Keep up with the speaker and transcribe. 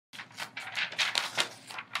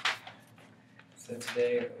So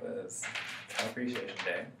today was Cow Appreciation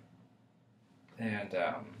Day, and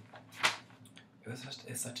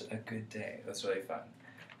it's such a good day. It was really fun.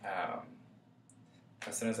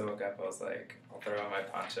 As soon as I woke up, I was like, I'll throw on my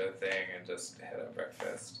poncho thing and just hit up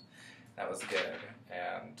breakfast. That was good.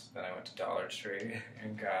 And then I went to Dollar Tree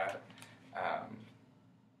and got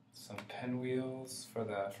some pinwheels for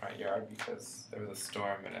the front yard because there was a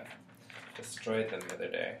storm and it destroyed them the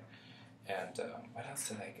other day. And what else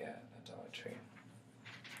did I get at Dollar Tree?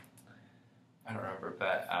 I don't remember,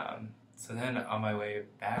 but so then on my way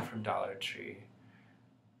back from Dollar Tree,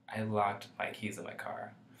 I locked my keys in my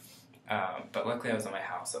car. But luckily I was in my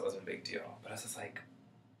house, so it wasn't a big deal. But I was just like,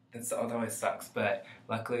 that always sucks. But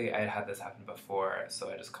luckily I had had this happen before, so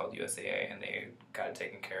I just called USAA and they got it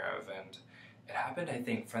taken care of. And it happened, I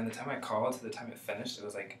think, from the time I called to the time it finished, it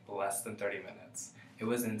was like less than 30 minutes. It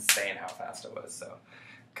was insane how fast it was, so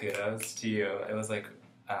kudos to you. It was like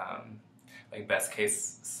best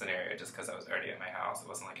case scenario just because I was already at my house. It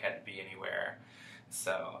wasn't like I had to be anywhere.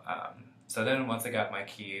 So so then once I got my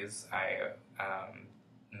keys, I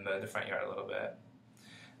mowed the front yard a little bit.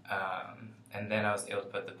 And then I was able to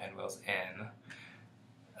put the pinwheels in.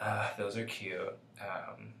 Those are cute.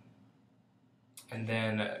 And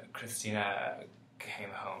then Christina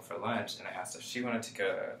came home for lunch and I asked if she wanted to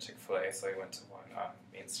go to Chick-fil-A, so we went to one on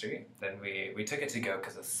Main Street. Then we took it to go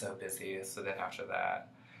because it was so busy, so then after that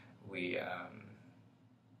we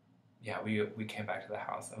came back to the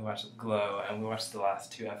house and we watched Glow and we watched the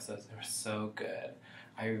last 2 episodes. They were so good.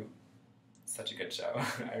 Such a good show.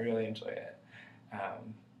 I really enjoy it. I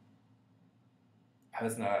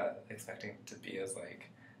was not expecting to be as like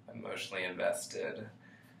emotionally invested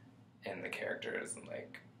in the characters and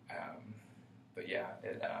like but yeah,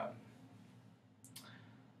 it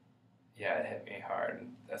hit me hard,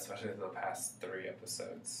 especially the past 3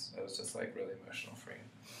 episodes. It was just like really emotional for me.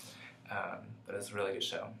 But it's a really good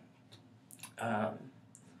show.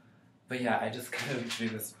 But yeah, I just kind of do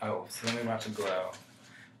this. Oh, so then we watched Glow,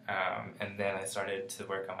 and then I started to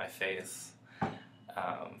work on my face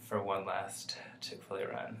for one last Chick-fil-A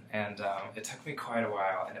run, and it took me quite a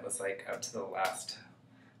while, and it was like up to the last,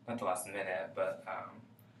 not the last minute, but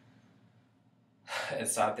they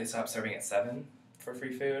stopped serving at 7 for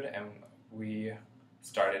free food, and we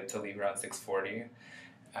started to leave around 6:40.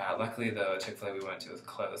 Luckily, the Chick-fil-A we went to was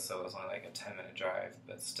closed, so it was only like a 10-minute drive,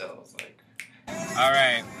 but still, it was like...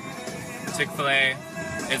 Alright, Chick-fil-A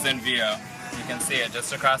is in view. You can see it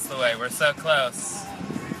just across the way. We're so close.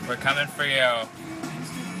 We're coming for you.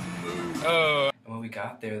 Oh! And when we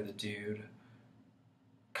got there, the dude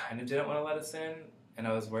kind of didn't want to let us in, and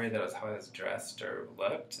I was worried that it was how I was dressed or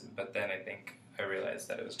looked, but then I think I realized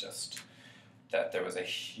that it was just that there was a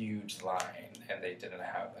huge line and they didn't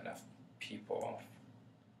have enough people.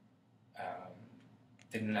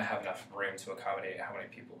 They didn't have enough room to accommodate how many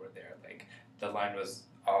people were there. Like, the line was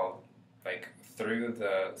all like through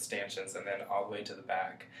the stanchions and then all the way to the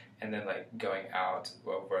back, and then like going out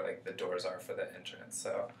where like the doors are for the entrance.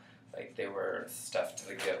 So like they were stuffed to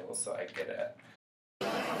the gills, so I get it.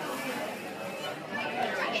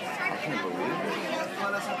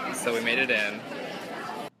 So we made it in.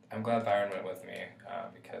 I'm glad Byron went with me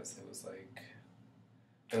because it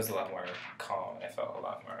was a lot more calm. I felt a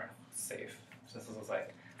lot more safe. This was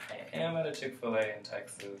like, I am at a Chick-fil-A in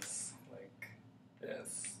Texas, like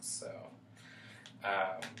this, so.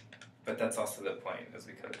 But that's also the point, is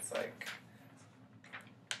because it's like,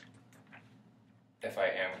 if I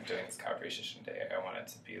am doing this Cow Appreciation Day, I want it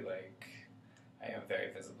to be like, I am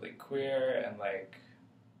very visibly queer, and like,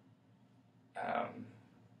 I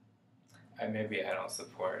don't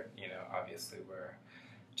support, obviously where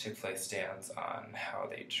Chick-fil-A stands on how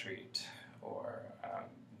they treat or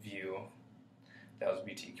view the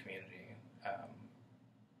LGBT community,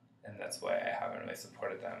 and that's why I haven't really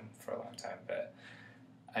supported them for a long time. But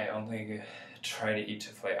I only try to eat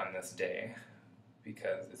Chick-fil-A on this day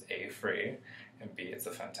because it's A, free, and B, it's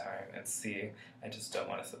a fun time, and C, I just don't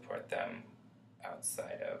want to support them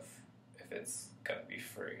outside of if it's gonna be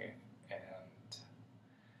free. And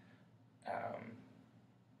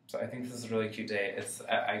so I think this is a really cute day.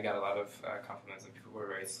 I got a lot of compliments and people were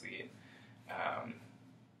very sweet.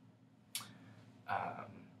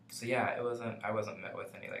 So yeah, I wasn't met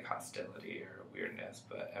with any like hostility or weirdness,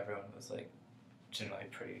 but everyone was like generally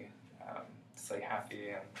pretty just like happy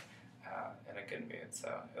and in a good mood.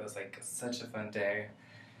 So it was like such a fun day,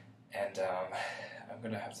 and I'm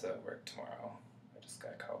gonna have to work tomorrow. I just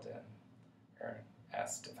got called in or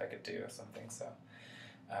asked if I could do something, so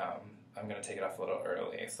I'm gonna take it off a little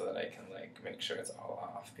early so that I can like make sure it's all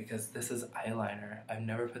off, because this is eyeliner. I've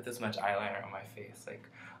never put this much eyeliner on my face. Like,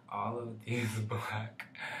 all of these black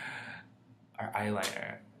our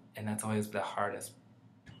eyeliner, and that's always the hardest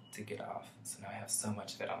to get off. So now I have so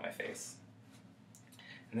much of it on my face.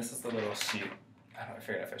 And this is the little sheet. I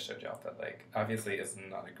forget if I showed y'all, but like, obviously it's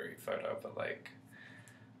not a great photo, but like,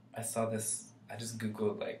 I saw this, I just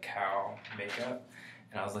Googled like cow makeup,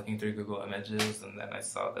 and I was looking through Google Images, and then I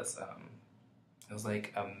saw this, it was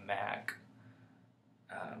like a MAC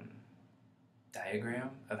diagram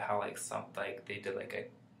of how like they did like a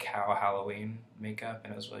cow Halloween makeup,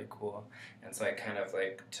 and it was really cool. And so I kind of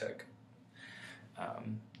like took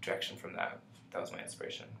direction from that. That was my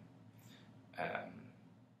inspiration.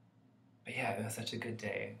 But yeah, it was such a good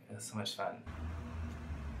day. It was so much fun.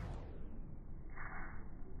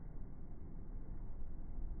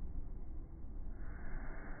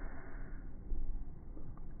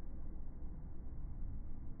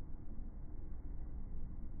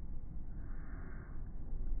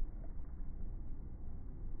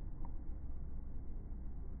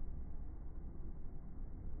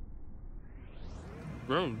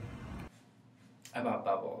 Grown. I bought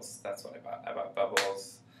bubbles. That's what I bought. I bought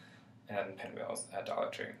bubbles and pinwheels at Dollar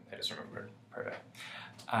Tree. I just remembered. Perfect.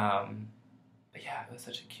 But yeah, it was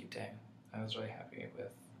such a cute day. I was really happy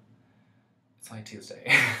with. It's only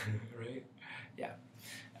Tuesday, right? Yeah.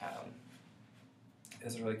 It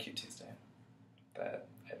was a really cute Tuesday. But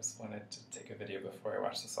I just wanted to take a video before I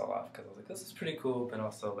watched this all off because I was like, this is pretty cool, but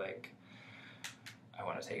also like, I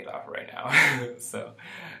want to take it off right now. So,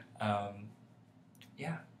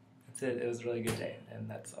 yeah, that's it. It was a really good day, and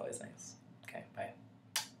that's always nice. Okay, bye.